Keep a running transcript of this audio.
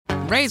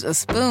raise a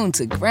spoon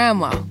to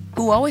Grandma,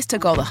 who always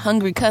took all the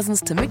hungry cousins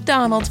to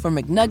McDonald's for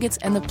McNuggets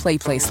and the Play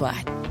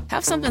Slide.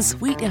 Have something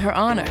sweet in her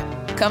honor.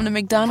 Come to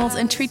McDonald's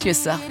and treat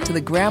yourself to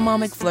the Grandma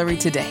McFlurry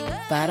today.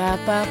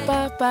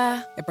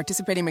 Ba-da-ba-ba-ba. At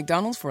participating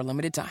McDonald's for a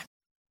limited time.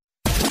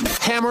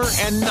 Hammer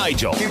and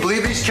Nigel. Can you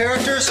believe these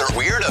characters are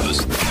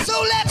weirdos? So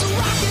let's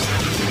rock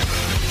it!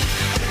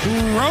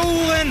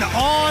 Rolling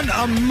on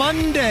a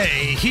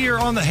Monday here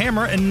on the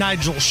Hammer and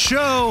Nigel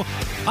Show.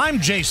 I'm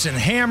Jason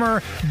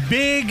Hammer.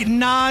 Big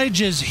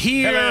Nige is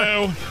here.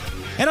 Hello.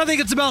 And I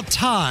think it's about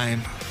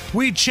time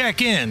we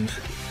check in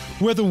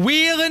with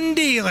wheelin'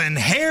 dealin',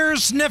 hair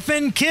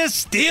sniffing, kiss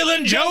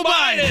stealing Joe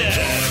Biden.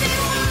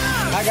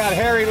 I got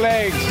hairy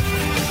legs.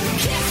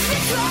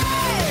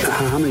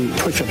 How many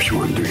push-ups you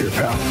want to do here,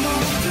 pal?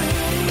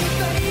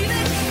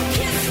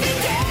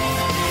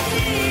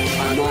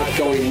 I'm not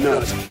going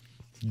nuts.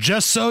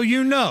 Just so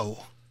you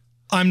know,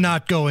 I'm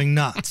not going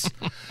nuts.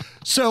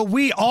 So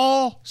we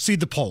all see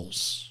the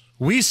polls.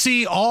 We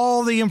see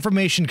all the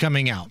information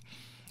coming out.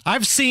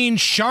 I've seen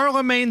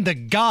Charlemagne the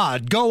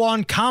God go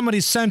on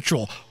Comedy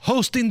Central,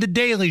 hosting The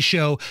Daily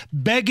Show,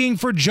 begging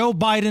for Joe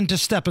Biden to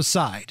step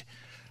aside.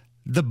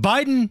 The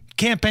Biden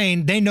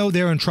campaign, they know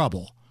they're in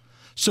trouble.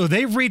 So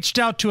they've reached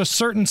out to a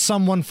certain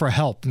someone for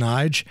help,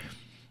 Nige.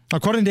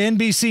 According to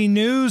NBC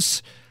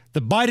News,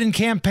 the Biden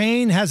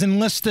campaign has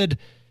enlisted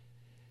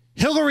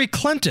Hillary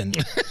Clinton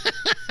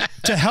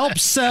to help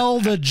sell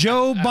the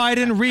Joe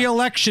Biden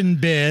re-election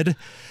bid.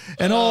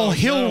 And old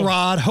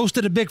Hillrod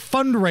hosted a big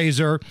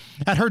fundraiser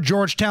at her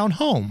Georgetown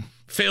home.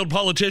 Failed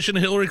politician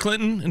Hillary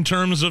Clinton in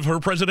terms of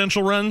her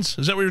presidential runs?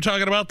 Is that what you're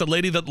talking about? The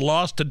lady that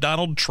lost to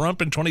Donald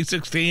Trump in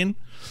 2016?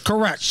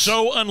 Correct.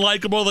 So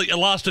unlikable that you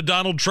lost to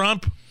Donald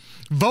Trump?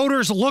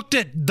 Voters looked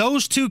at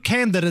those two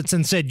candidates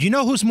and said, you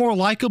know who's more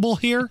likable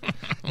here?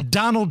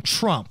 Donald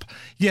Trump.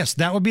 Yes,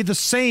 that would be the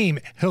same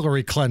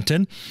Hillary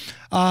Clinton.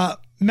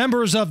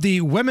 Members of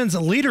the Women's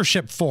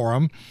Leadership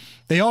Forum,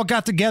 they all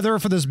got together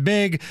for this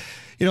big,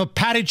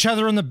 pat each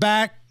other in the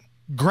back,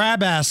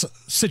 grab ass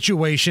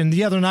situation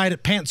the other night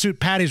at Pantsuit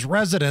Patty's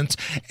residence,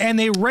 and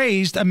they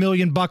raised $1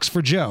 million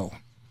for Joe.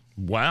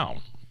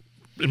 Wow.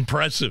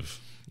 Impressive.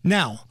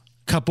 Now,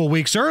 a couple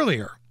weeks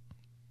earlier,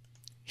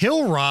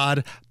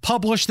 Hillrod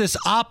published this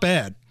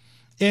op-ed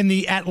in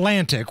The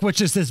Atlantic, which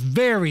is this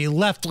very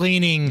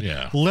left-leaning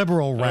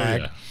liberal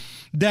rag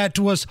that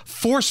was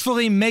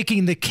forcefully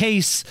making the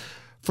case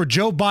for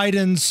Joe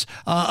Biden's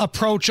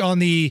approach on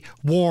the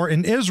war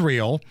in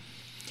Israel.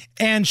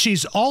 And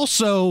she's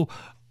also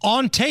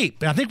on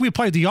tape, I think we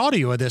played the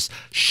audio of this,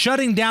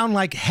 shutting down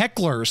like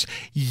hecklers,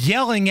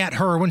 yelling at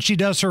her when she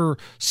does her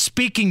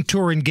speaking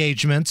tour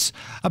engagements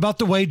about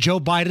the way Joe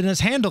Biden is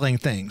handling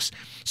things.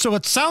 So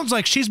it sounds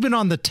like she's been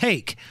on the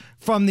take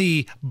from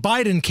the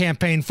Biden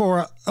campaign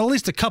for at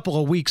least a couple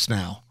of weeks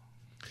now.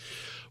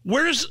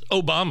 Where's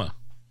Obama?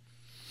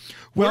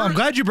 Well, I'm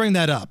glad you bring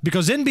that up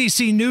because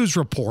NBC News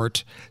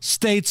report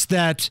states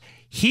that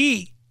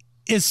he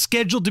is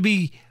scheduled to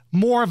be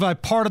more of a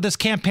part of this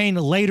campaign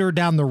later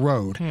down the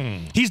road.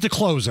 He's the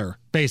closer,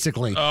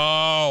 basically.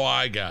 Oh,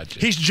 I got you.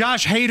 He's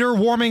Josh Hader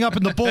warming up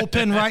in the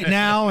bullpen right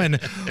now, and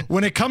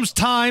when it comes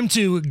time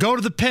to go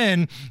to the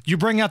pen, you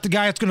bring out the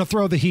guy that's going to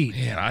throw the heat.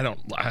 Yeah,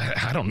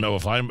 I don't know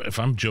if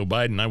I'm Joe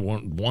Biden, I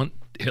want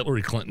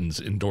Hillary Clinton's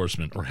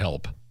endorsement or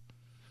help.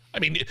 I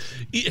mean,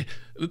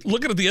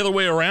 look at it the other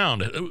way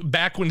around.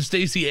 Back when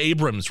Stacey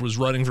Abrams was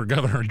running for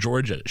governor of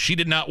Georgia, she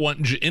did not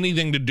want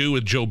anything to do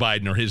with Joe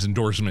Biden or his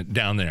endorsement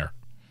down there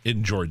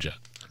in Georgia.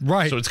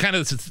 Right. So it's kind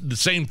of the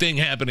same thing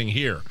happening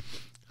here.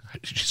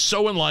 She's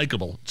so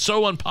unlikable,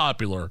 so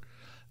unpopular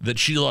that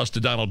she lost to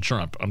Donald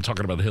Trump. I'm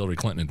talking about Hillary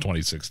Clinton in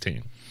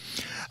 2016.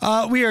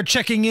 We are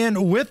checking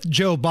in with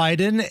Joe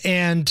Biden,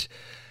 and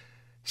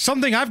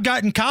something I've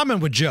got in common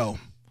with Joe.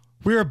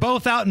 We were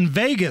both out in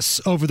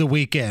Vegas over the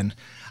weekend.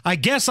 I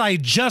guess I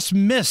just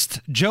missed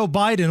Joe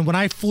Biden when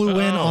I flew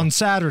in on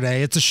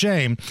Saturday. It's a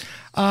shame.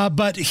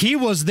 But he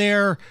was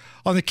there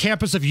on the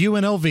campus of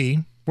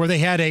UNLV, where they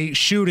had a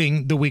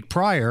shooting the week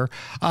prior,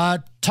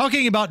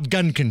 talking about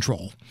gun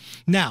control.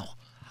 Now,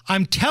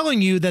 I'm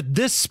telling you that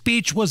this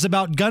speech was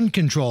about gun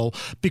control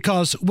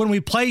because when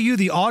we play you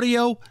the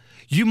audio,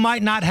 you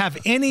might not have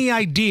any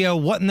idea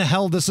what in the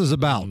hell this is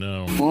about.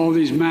 No. All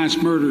these mass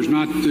murders,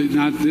 not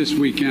this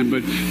weekend,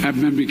 but have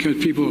been because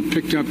people have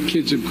picked up,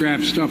 kids have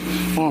grabbed stuff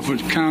off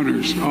of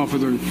counters, off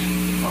of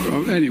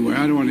the... Anyway,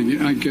 I don't want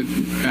to get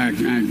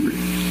angry.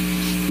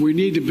 We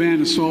need to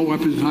ban assault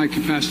weapons and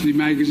high-capacity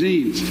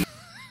magazines.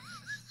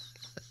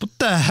 What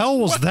the hell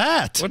was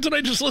that? What did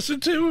I just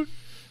listen to?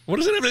 What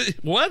is it?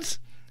 What?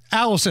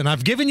 Allison,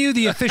 I've given you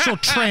the official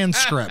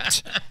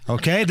transcript.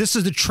 Okay, this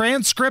is the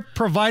transcript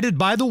provided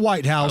by the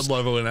White House. I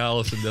love it when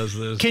Allison does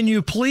this. Can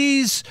you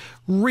please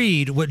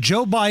read what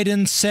Joe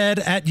Biden said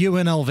at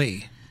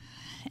UNLV?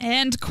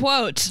 And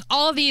quote,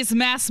 all these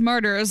mass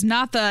murders,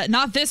 not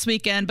this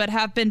weekend, but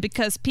have been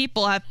because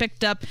people have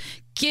picked up,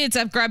 kids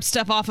have grabbed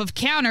stuff off of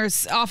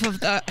counters,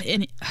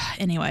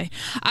 anyway.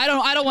 I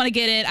don't want to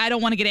get in. I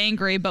don't want to get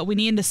angry, but we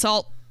need an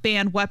assault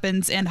ban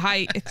weapons and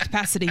high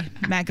capacity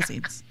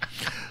magazines.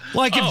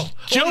 Like if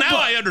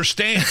I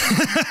understand.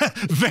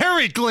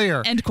 Very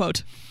clear. End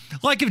quote.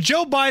 Like if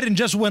Joe Biden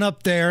just went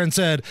up there and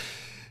said,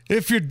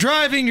 if you're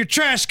driving your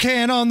trash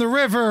can on the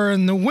river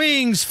and the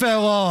wings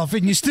fell off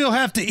and you still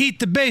have to eat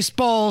the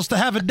baseballs to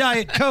have a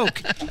Diet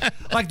Coke,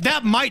 like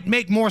that might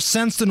make more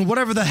sense than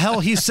whatever the hell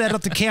he said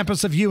at the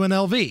campus of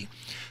UNLV.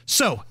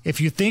 So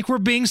if you think we're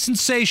being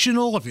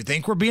sensational, if you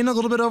think we're being a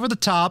little bit over the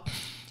top,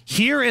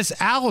 here is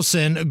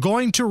Allison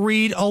going to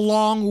read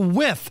along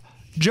with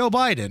Joe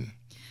Biden.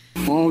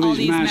 All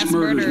these mass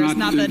murders,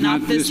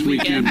 not this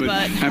weekend,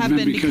 but have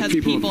been because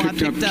people have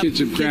picked up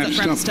kids and grabbed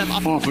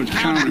stuff off of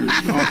counters.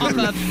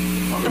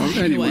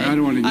 Anyway, I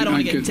don't want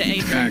to get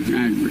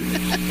angry.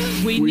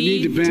 We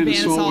need to ban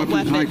assault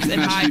weapons in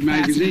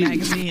high-capacity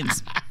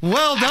magazines.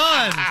 Well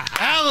done,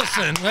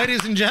 Allison,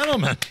 ladies and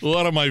gentlemen.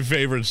 One of my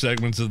favorite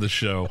segments of the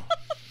show.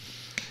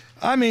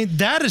 I mean,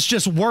 that is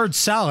just word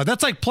salad.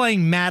 That's like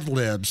playing Mad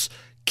Libs.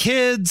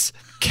 Kids,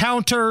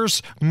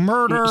 counters,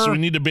 murder. So we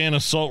need to ban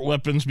assault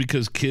weapons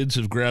because kids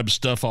have grabbed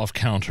stuff off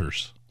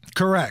counters.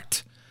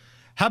 Correct.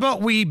 How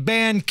about we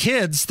ban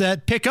kids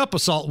that pick up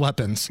assault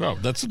weapons? Oh,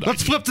 let's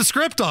flip the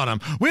script on them.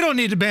 We don't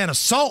need to ban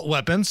assault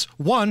weapons.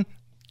 One,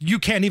 you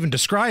can't even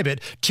describe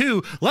it.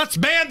 Two, let's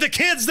ban the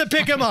kids that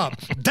pick them up.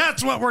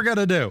 That's what we're going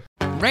to do.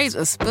 Raise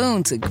a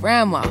spoon to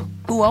Grandma,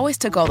 who always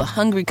took all the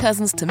hungry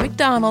cousins to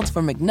McDonald's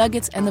for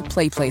McNuggets and the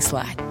Play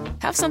Slide.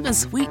 Have something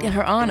sweet in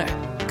her honor.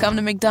 Come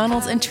to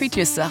McDonald's and treat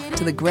yourself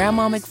to the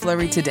Grandma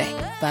McFlurry today.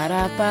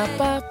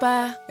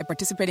 Ba-da-ba-ba-ba. At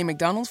participating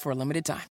McDonald's for a limited time.